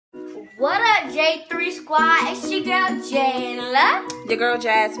What up, J3 Squad? It's your girl Jayla, your girl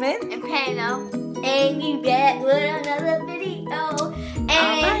Jasmine, and Pano, and we back with another video.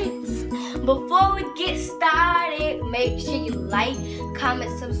 And before we get started, make sure you like,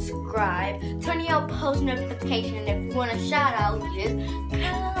 comment, subscribe, turn your post notification, and if you want a shout out, just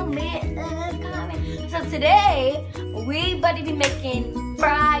comment. So today we about to be making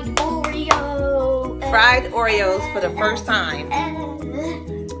fried Oreos. Fried Oreos for the first time.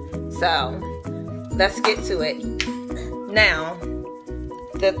 So let's get to it. Now,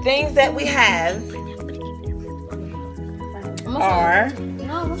 the things that we have are.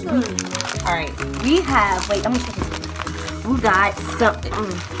 All right. We have. Wait, I'm gonna show you. We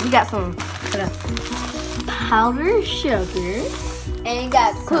got some. Powdered sugar, and we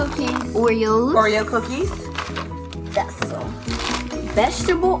got cookies. Oreo cookies. Got some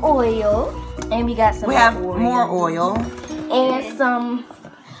vegetable oil, and we got some. We have more oil. And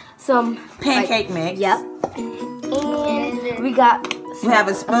some pancake mix. Yep. And we have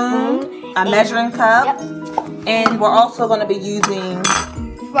a spoon, a measuring cup, yep. And we're also going to be using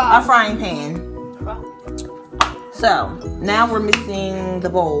a frying pan. So now we're missing the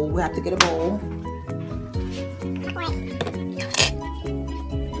bowl. We have to get a bowl.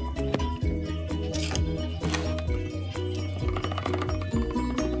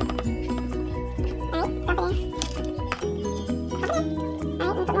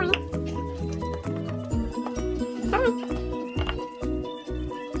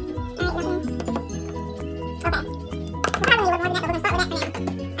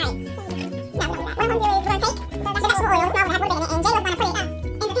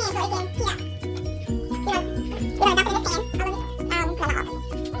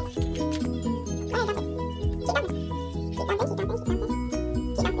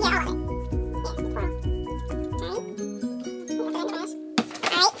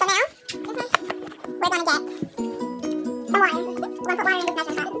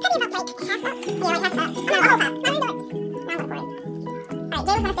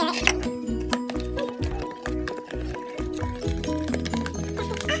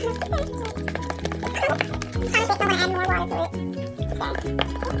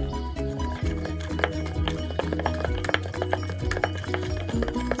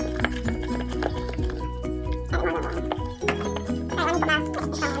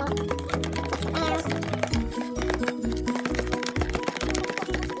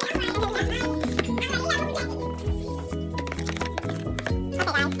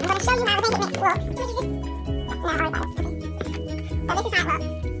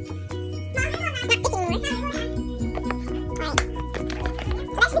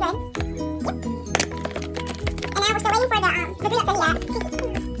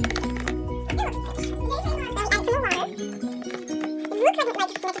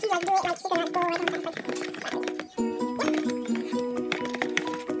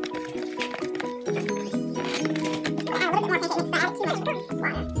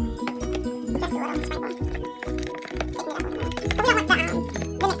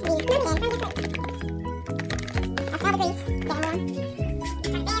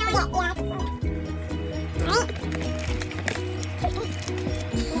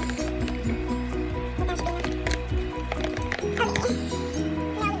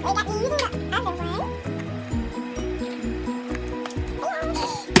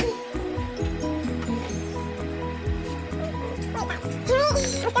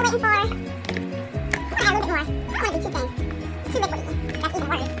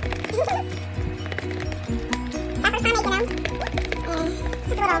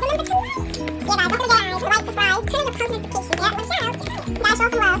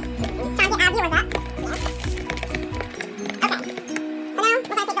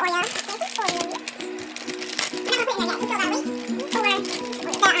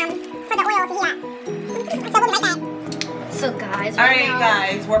 Alright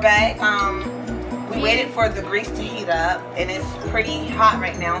guys, we're back. We waited for the grease to heat up, and it's pretty hot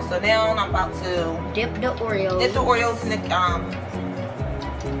right now. So now I'm about to dip the Oreos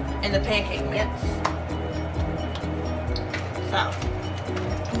in the pancake mix. So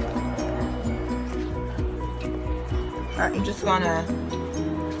I'm just gonna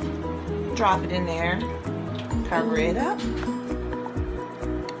drop it in there, cover it up.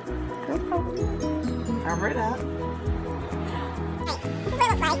 Cover it up. This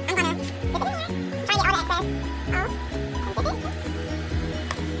is what it looks like. I'm gonna dip it in there, try to get all the excess off.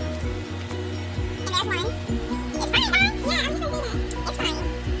 And there's one. It's fine, guys. Yeah, I'm just gonna do that. It's fine.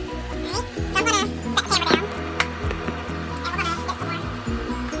 Alright, so I'm gonna set the camera down. And we're gonna dip some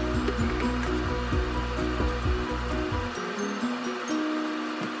more.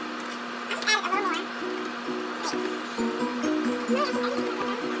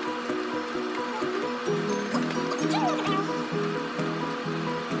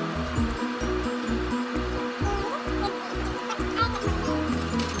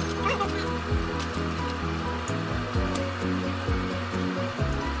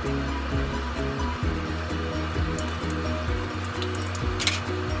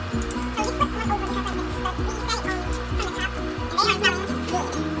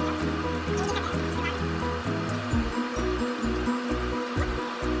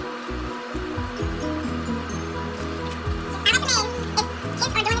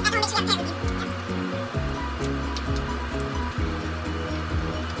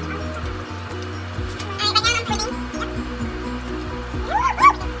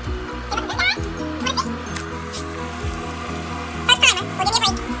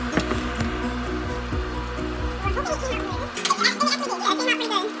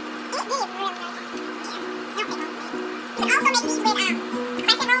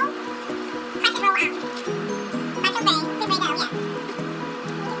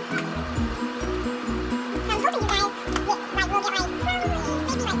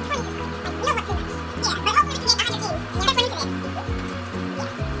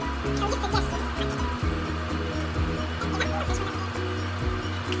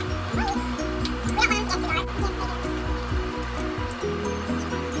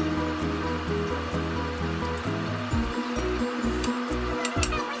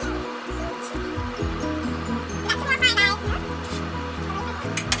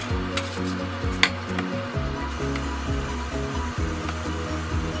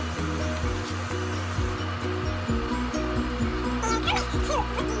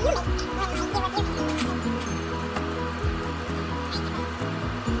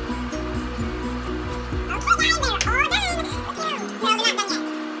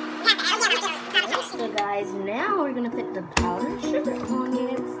 guys, now we're gonna put the powdered sugar on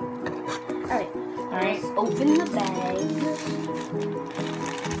it. Alright, let's open the bag.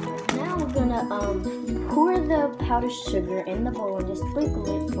 Now we're gonna pour the powdered sugar in the bowl and just sprinkle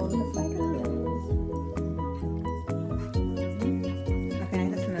it on the fried Oreos. Okay,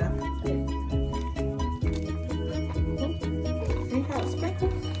 that's enough. See how it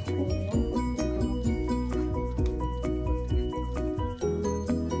sprinkles?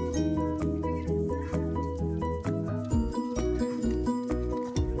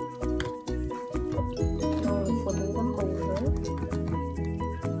 Flipping them over.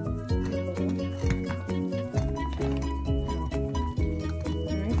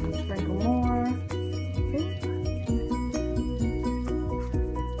 Sprinkle more.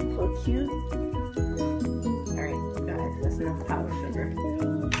 So cute. Alright, guys, that's enough powdered sugar.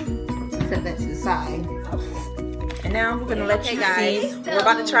 Set that to the side. And now we're gonna let you guys. We're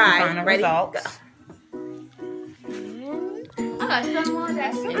about to try. Ready? Go.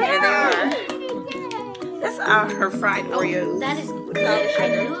 Here they are. That's her fried Oreos. That is good. I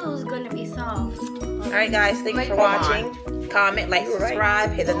knew it was gonna be soft. Alright, guys, thank you for watching. Comment, like,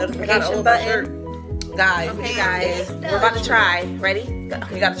 subscribe, hit the notification button. Guys, okay, guys, we're about to try. Ready? Go.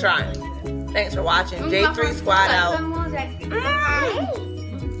 We gotta try. Thanks for watching. J3 Squad out.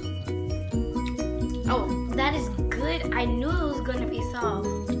 Oh, that is good. I knew it was gonna be soft.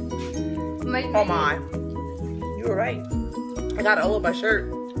 Oh my. You were right. I got it all over my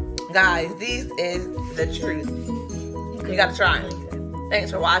shirt. Guys, this is the truth. You gotta try.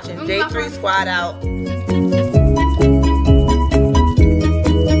 Thanks for watching. J3 Squad out.